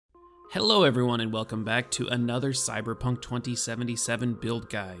Hello everyone and welcome back to another Cyberpunk 2077 build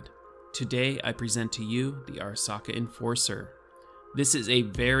guide. Today I present to you the Arasaka Enforcer. This is a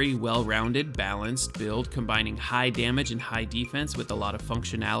very well-rounded, balanced build combining high damage and high defense with a lot of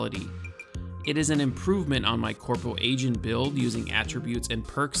functionality. It is an improvement on my Corporal Agent build using attributes and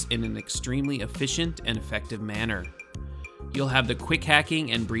perks in an extremely efficient and effective manner. You'll have the quick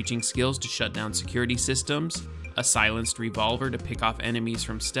hacking and breaching skills to shut down security systems, a silenced revolver to pick off enemies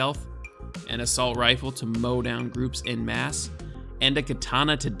from stealth, an assault rifle to mow down groups en masse, and a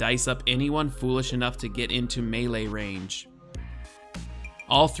katana to dice up anyone foolish enough to get into melee range.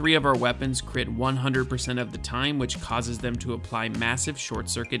 All three of our weapons crit 100% of the time, which causes them to apply massive short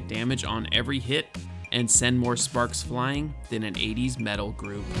circuit damage on every hit and send more sparks flying than an 80s metal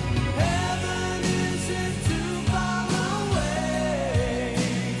group.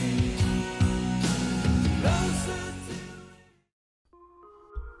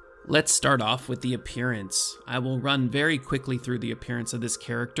 Let's start off with the appearance. I will run very quickly through the appearance of this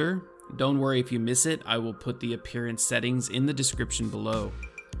character. Don't worry if you miss it, I will put the appearance settings in the description below.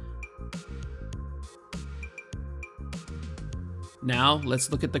 Now,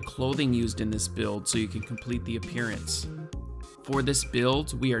 let's look at the clothing used in this build so you can complete the appearance. For this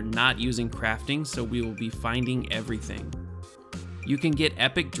build, we are not using crafting, so we will be finding everything. You can get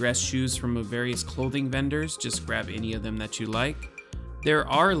epic dress shoes from various clothing vendors, just grab any of them that you like. There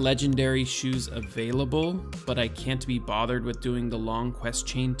are legendary shoes available, but I can't be bothered with doing the long quest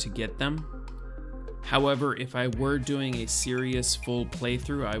chain to get them. However, if I were doing a serious full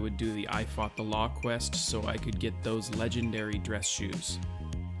playthrough, I would do the I Fought the Law quest so I could get those legendary dress shoes.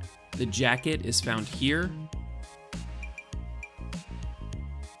 The jacket is found here.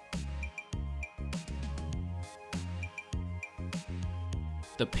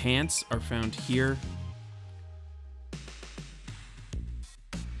 The pants are found here.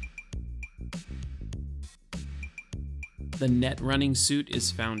 The net running suit is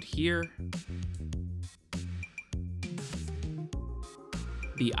found here.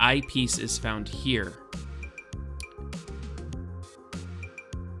 The eyepiece is found here.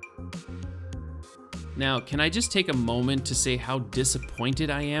 Now, can I just take a moment to say how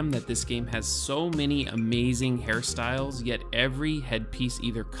disappointed I am that this game has so many amazing hairstyles, yet every headpiece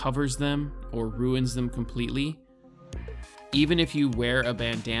either covers them or ruins them completely. Even if you wear a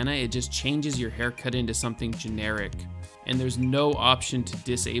bandana, it just changes your haircut into something generic, and there's no option to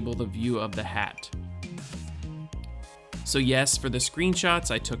disable the view of the hat. So yes, for the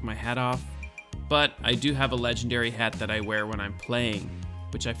screenshots, I took my hat off, but I do have a legendary hat that I wear when I'm playing,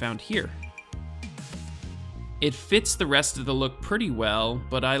 which I found here. It fits the rest of the look pretty well,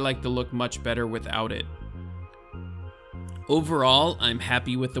 but I like the look much better without it. Overall, I'm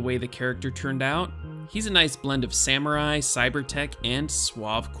happy with the way the character turned out. He's a nice blend of samurai, cybertech, and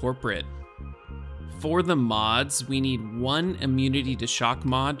suave corporate. For the mods, we need one immunity to shock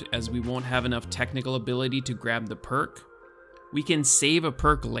mod, as we won't have enough technical ability to grab the perk. We can save a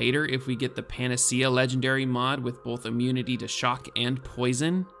perk later if we get the Panacea legendary mod with both immunity to shock and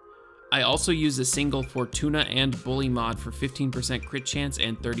poison. I also use a single Fortuna and Bully mod for 15% crit chance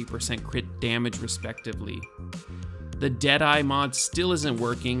and 30% crit damage respectively. The Deadeye mod still isn't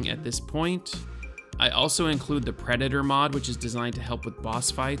working at this point. I also include the Predator mod, which is designed to help with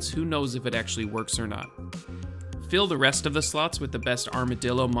boss fights. Who knows if it actually works or not. Fill the rest of the slots with the best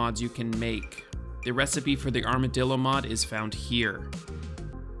Armadillo mods you can make. The recipe for the Armadillo mod is found here.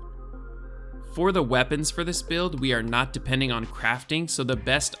 For the weapons for this build, we are not depending on crafting, so the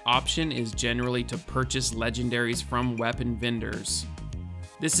best option is generally to purchase legendaries from weapon vendors.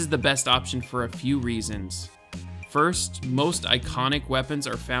 This is the best option for a few reasons. First, most iconic weapons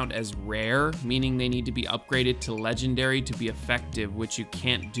are found as rare, meaning they need to be upgraded to legendary to be effective, which you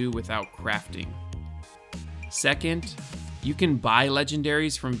can't do without crafting. Second, you can buy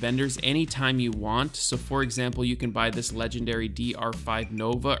legendaries from vendors anytime you want. So for example, you can buy this legendary DR5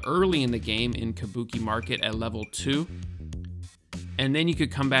 Nova early in the game in Kabuki Market at level 2. And then you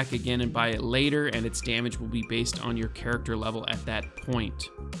could come back again and buy it later, and its damage will be based on your character level at that point.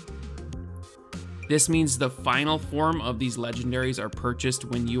 This means the final form of these legendaries are purchased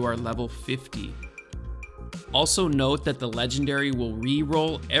when you are level 50. Also note that the legendary will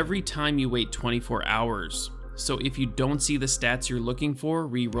re-roll every time you wait 24 hours. So if you don't see the stats you're looking for,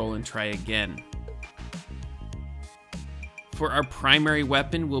 re-roll and try again. For our primary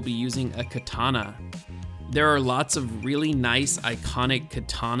weapon, we'll be using a katana. There are lots of really nice iconic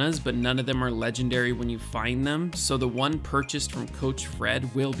katanas, but none of them are legendary when you find them, so the one purchased from Coach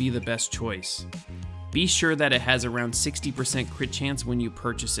Fred will be the best choice. Be sure that it has around 60% crit chance when you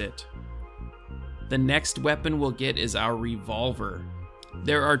purchase it. The next weapon we'll get is our revolver.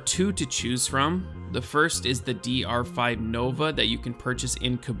 There are two to choose from. The first is the DR5 Nova that you can purchase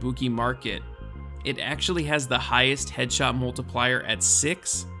in Kabuki Market. It actually has the highest headshot multiplier at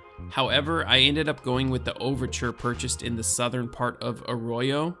 6. However, I ended up going with the Overture purchased in the southern part of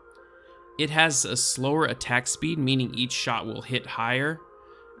Arroyo. It has a slower attack speed, meaning each shot will hit higher.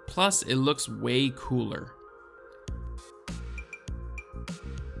 Plus, it looks way cooler.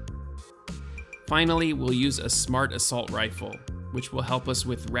 Finally, we'll use a smart assault rifle, which will help us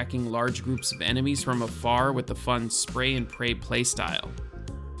with wrecking large groups of enemies from afar with the fun spray and pray playstyle.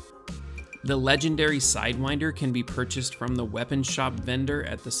 The legendary Sidewinder can be purchased from the weapon shop vendor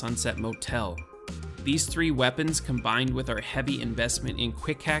at the Sunset Motel. These three weapons combined with our heavy investment in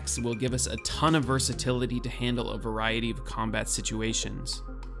quick hacks will give us a ton of versatility to handle a variety of combat situations.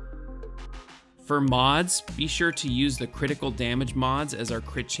 For mods, be sure to use the critical damage mods as our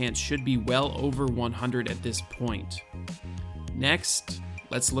crit chance should be well over 100 at this point. Next,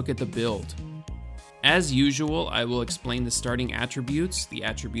 let's look at the build. As usual, I will explain the starting attributes, the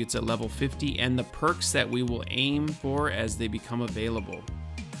attributes at level 50, and the perks that we will aim for as they become available.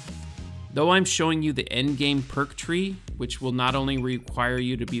 Though I'm showing you the endgame perk tree, which will not only require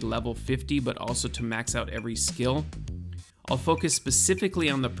you to be level 50 but also to max out every skill, I'll focus specifically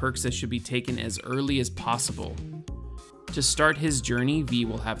on the perks that should be taken as early as possible. To start his journey, V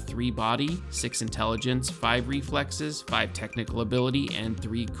will have 3 body, 6 intelligence, 5 reflexes, 5 technical ability, and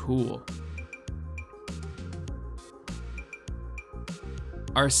 3 cool.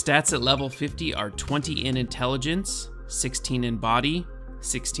 Our stats at level 50 are 20 in intelligence, 16 in body,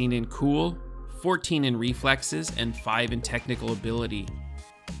 16 in cool, 14 in reflexes, and 5 in technical ability.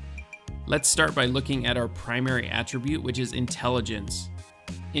 Let's start by looking at our primary attribute, which is intelligence.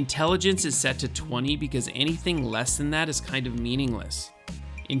 Intelligence is set to 20 because anything less than that is kind of meaningless.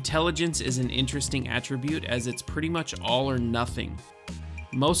 Intelligence is an interesting attribute as it's pretty much all or nothing.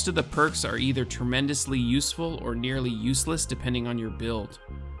 Most of the perks are either tremendously useful or nearly useless depending on your build.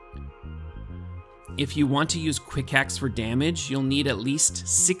 If you want to use quick hacks for damage, you'll need at least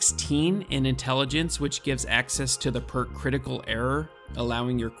 16 in intelligence, which gives access to the perk critical error,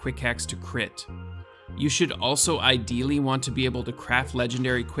 allowing your quick hacks to crit. You should also ideally want to be able to craft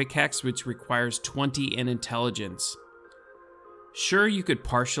legendary quick hacks, which requires 20 in intelligence. Sure, you could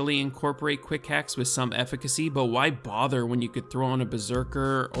partially incorporate quick hacks with some efficacy, but why bother when you could throw on a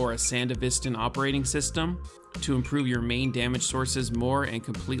Berserker or a Sandevistan operating system to improve your main damage sources more and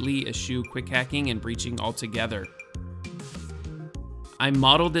completely eschew quick hacking and breaching altogether? I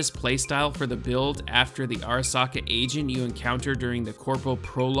modeled this playstyle for the build after the Arasaka agent you encounter during the Corpo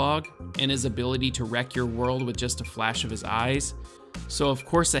prologue and his ability to wreck your world with just a flash of his eyes, so of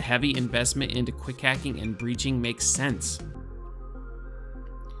course a heavy investment into quick hacking and breaching makes sense.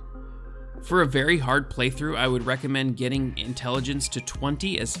 For a very hard playthrough, I would recommend getting intelligence to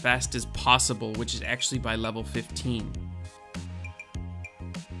 20 as fast as possible, which is actually by level 15.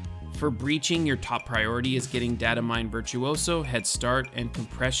 For breaching, your top priority is getting Data Mine Virtuoso, Head Start, and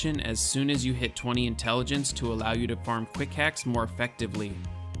Compression as soon as you hit 20 intelligence to allow you to farm quick hacks more effectively.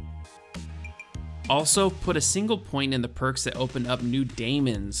 Also, put a single point in the perks that open up new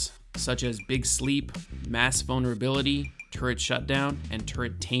daemons, such as Big Sleep, Mass Vulnerability, Turret Shutdown, and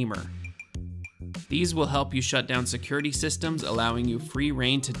Turret Tamer. These will help you shut down security systems, allowing you free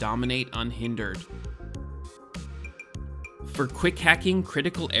reign to dominate unhindered. For quick hacking,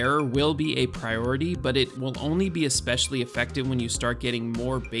 critical error will be a priority, but it will only be especially effective when you start getting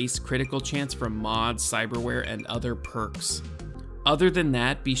more base critical chance from mods, cyberware, and other perks. Other than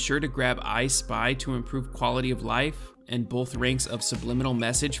that, be sure to grab I Spy to improve quality of life, and both ranks of Subliminal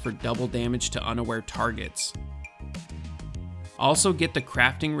Message for double damage to unaware targets. Also get the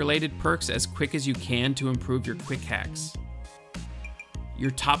crafting related perks as quick as you can to improve your quick hacks.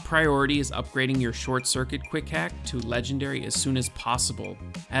 Your top priority is upgrading your short circuit quick hack to legendary as soon as possible,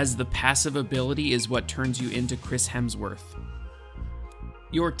 as the passive ability is what turns you into Chris Hemsworth.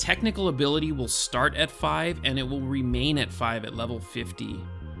 Your technical ability will start at 5 and it will remain at 5 at level 50.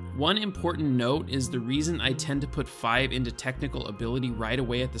 One important note is the reason I tend to put 5 into technical ability right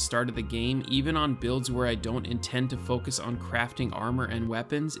away at the start of the game, even on builds where I don't intend to focus on crafting armor and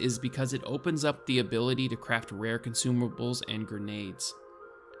weapons, is because it opens up the ability to craft rare consumables and grenades.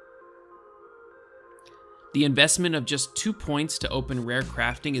 The investment of just 2 points to open rare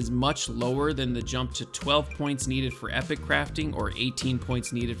crafting is much lower than the jump to 12 points needed for epic crafting or 18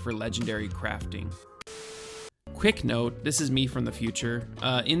 points needed for legendary crafting. Quick note, this is me from the future.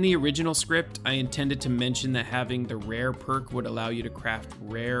 In the original script, I intended to mention that having the rare perk would allow you to craft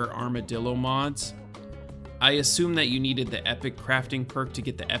rare armadillo mods. I assumed that you needed the epic crafting perk to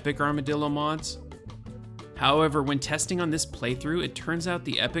get the epic armadillo mods. However, when testing on this playthrough, it turns out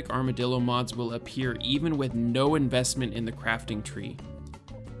the epic armadillo mods will appear even with no investment in the crafting tree.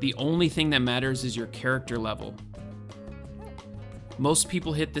 The only thing that matters is your character level. Most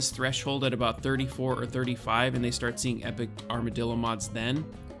people hit this threshold at about 34 or 35 and they start seeing epic armadillo mods then.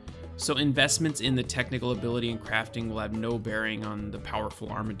 So investments in the technical ability and crafting will have no bearing on the powerful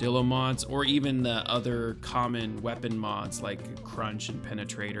armadillo mods or even the other common weapon mods like crunch and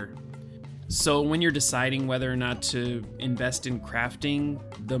penetrator. So when you're deciding whether or not to invest in crafting,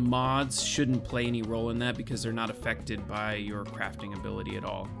 the mods shouldn't play any role in that because they're not affected by your crafting ability at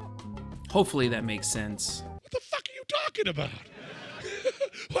all. Hopefully that makes sense. What the fuck are you talking about?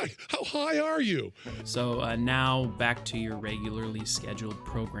 Like, how high are you? So now back to your regularly scheduled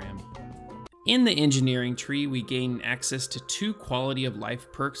program. In the engineering tree, we gain access to 2 quality of life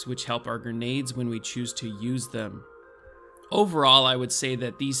perks which help our grenades when we choose to use them. Overall, I would say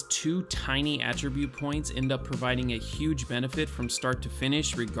that these 2 tiny attribute points end up providing a huge benefit from start to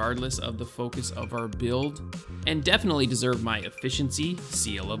finish regardless of the focus of our build, and definitely deserve my efficiency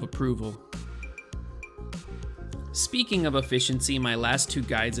seal of approval. Speaking of efficiency, my last 2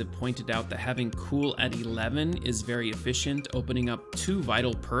 guides have pointed out that having cool at 11 is very efficient, opening up 2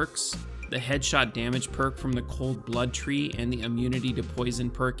 vital perks, the headshot damage perk from the cold blood tree and the immunity to poison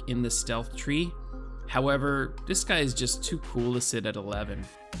perk in the stealth tree. However, this guy is just too cool to sit at 11.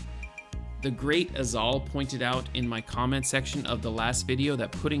 The great Azal pointed out in my comment section of the last video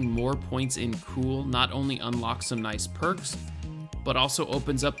that putting more points in cool not only unlocks some nice perks, but also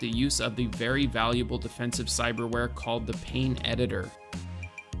opens up the use of the very valuable defensive cyberware called the Pain Editor.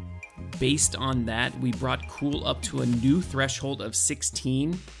 Based on that, we brought cool up to a new threshold of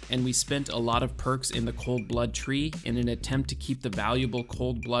 16, and we spent a lot of perks in the cold blood tree in an attempt to keep the valuable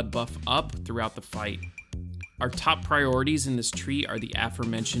cold blood buff up throughout the fight. Our top priorities in this tree are the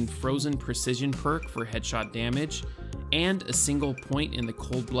aforementioned frozen precision perk for headshot damage, and a single point in the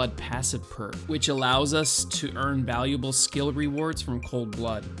cold blood passive perk, which allows us to earn valuable skill rewards from cold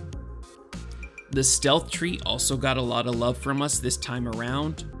blood. The stealth tree also got a lot of love from us this time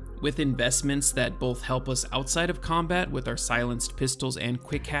around, with investments that both help us outside of combat with our silenced pistols and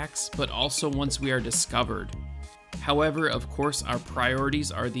quick hacks, but also once we are discovered. However, of course, our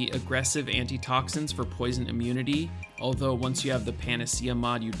priorities are the aggressive antitoxins for poison immunity, although once you have the Panacea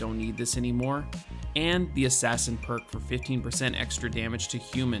mod you don't need this anymore, and the Assassin perk for 15% extra damage to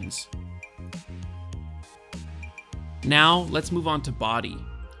humans. Now, let's move on to body.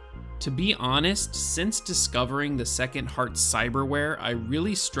 To be honest, since discovering the Second Heart Cyberware, I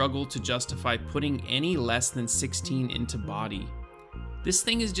really struggled to justify putting any less than 16 into body. This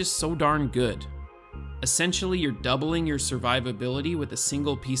thing is just so darn good. Essentially, you're doubling your survivability with a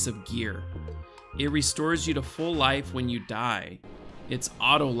single piece of gear. It restores you to full life when you die. It's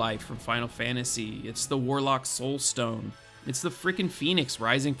auto life from Final Fantasy. It's the Warlock Soul Stone. It's the frickin' Phoenix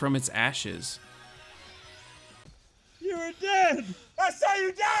rising from its ashes. You're dead! I saw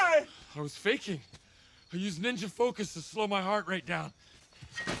you die! I was faking. I used ninja focus to slow my heart rate down.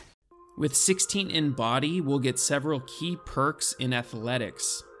 With 16 in body, we'll get several key perks in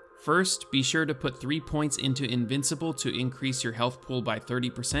athletics. First, be sure to put 3 points into Invincible to increase your health pool by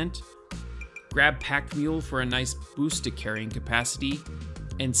 30%. Grab Pack Mule for a nice boost to carrying capacity.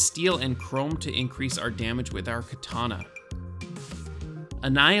 And Steel and Chrome to increase our damage with our Katana.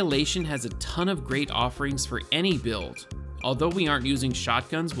 Annihilation has a ton of great offerings for any build. Although we aren't using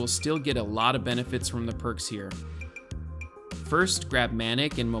shotguns, we'll still get a lot of benefits from the perks here. First, grab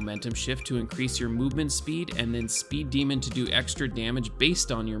Manic and Momentum Shift to increase your movement speed, and then Speed Demon to do extra damage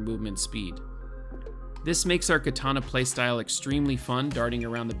based on your movement speed. This makes our Katana playstyle extremely fun, darting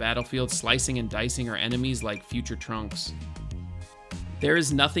around the battlefield, slicing and dicing our enemies like future Trunks. There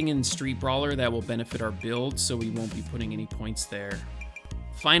is nothing in Street Brawler that will benefit our build, so we won't be putting any points there.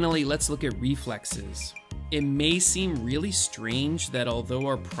 Finally, let's look at Reflexes. It may seem really strange that although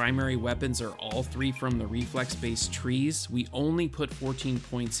our primary weapons are all 3 from the reflex-based trees, we only put 14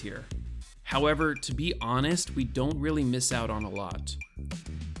 points here. However, to be honest, we don't really miss out on a lot.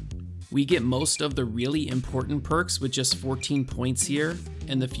 We get most of the really important perks with just 14 points here,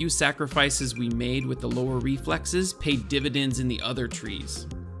 and the few sacrifices we made with the lower reflexes paid dividends in the other trees.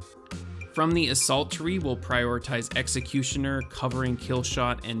 From the Assault tree, we'll prioritize Executioner, Covering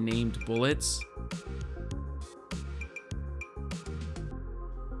Killshot, and Named Bullets.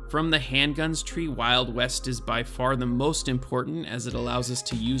 From the Handguns tree, Wild West is by far the most important as it allows us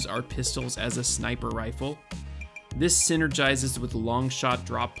to use our pistols as a sniper rifle. This synergizes with Long Shot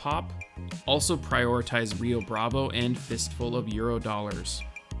Drop Pop. Also prioritize Rio Bravo and Fistful of Euro Dollars.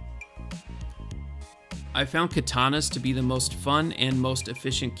 I found Katanas to be the most fun and most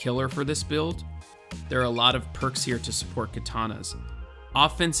efficient killer for this build. There are a lot of perks here to support katanas.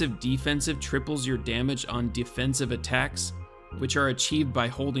 Offensive defensive triples your damage on defensive attacks, which are achieved by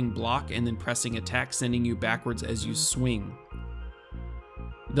holding block and then pressing attack, sending you backwards as you swing.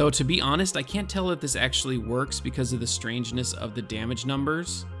 Though to be honest, I can't tell if this actually works because of the strangeness of the damage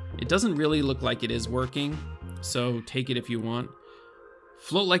numbers. It doesn't really look like it is working, so take it if you want.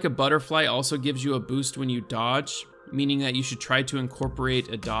 Float like a butterfly also gives you a boost when you dodge, meaning that you should try to incorporate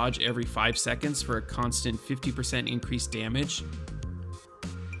a dodge every 5 seconds for a constant 50% increased damage.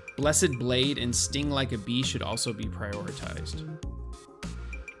 Blessed Blade and Sting Like a Bee should also be prioritized.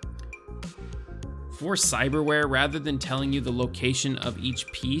 For Cyberware, rather than telling you the location of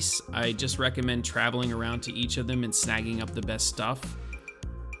each piece, I just recommend traveling around to each of them and snagging up the best stuff.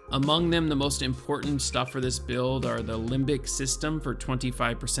 Among them, the most important stuff for this build are the Limbic System for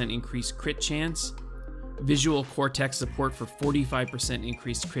 25% increased crit chance, Visual Cortex support for 45%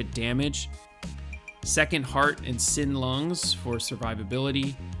 increased crit damage, Second Heart and Sin Lungs for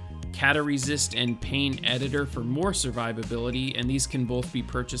survivability, Kata Resist and Pain Editor for more survivability, and these can both be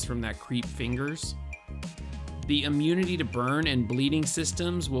purchased from that Creep Fingers. The Immunity to Burn and Bleeding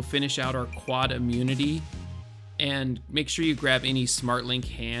systems will finish out our quad immunity, and make sure you grab any Smart Link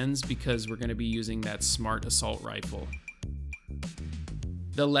hands because we're going to be using that Smart Assault Rifle.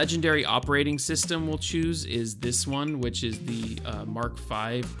 The legendary operating system we'll choose is this one, which is the Mark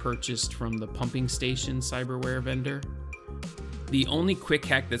V purchased from the pumping station Cyberware vendor. The only quick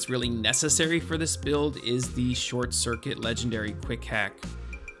hack that's really necessary for this build is the Short Circuit legendary quick hack.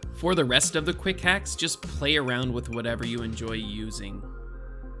 For the rest of the quick hacks, just play around with whatever you enjoy using.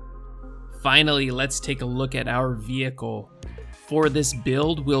 Finally, let's take a look at our vehicle. For this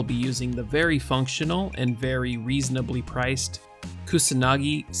build, we'll be using the very functional and very reasonably priced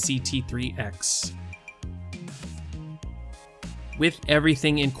Kusanagi CT3X. With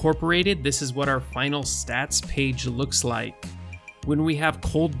everything incorporated, this is what our final stats page looks like. When we have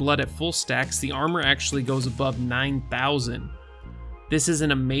Cold Blood at full stacks, the armor actually goes above 9,000. This is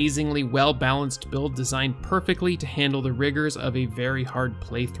an amazingly well-balanced build designed perfectly to handle the rigors of a very hard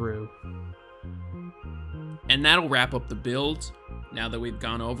playthrough. And that'll wrap up the build. Now that we've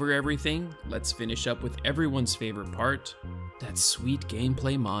gone over everything, let's finish up with everyone's favorite part, that sweet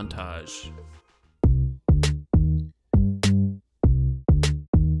gameplay montage.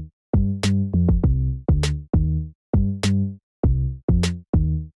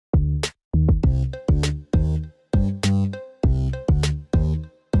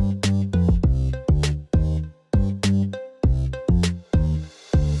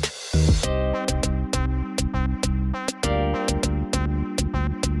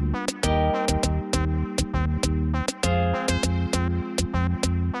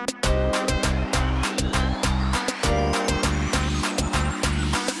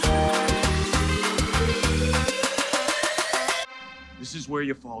 This is where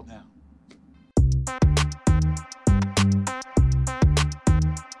you fall down.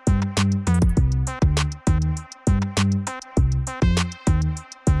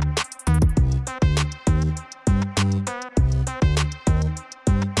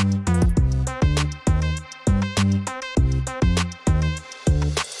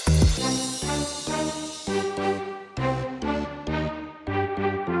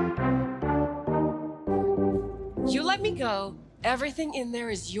 You let me go, everything in there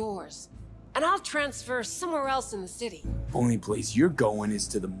is yours. And I'll transfer somewhere else in the city. Only place you're going is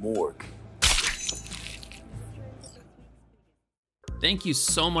to the morgue. Thank you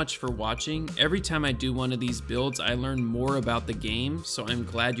so much for watching. Every time I do one of these builds, I learn more about the game, so I'm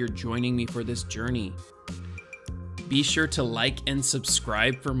glad you're joining me for this journey. Be sure to like and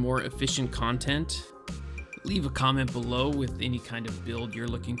subscribe for more efficient content. Leave a comment below with any kind of build you're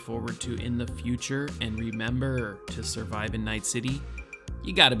looking forward to in the future, and remember, to survive in Night City,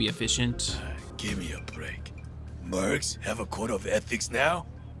 you gotta be efficient. Give me a break. Mercs have a code of ethics now?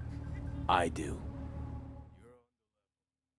 I do.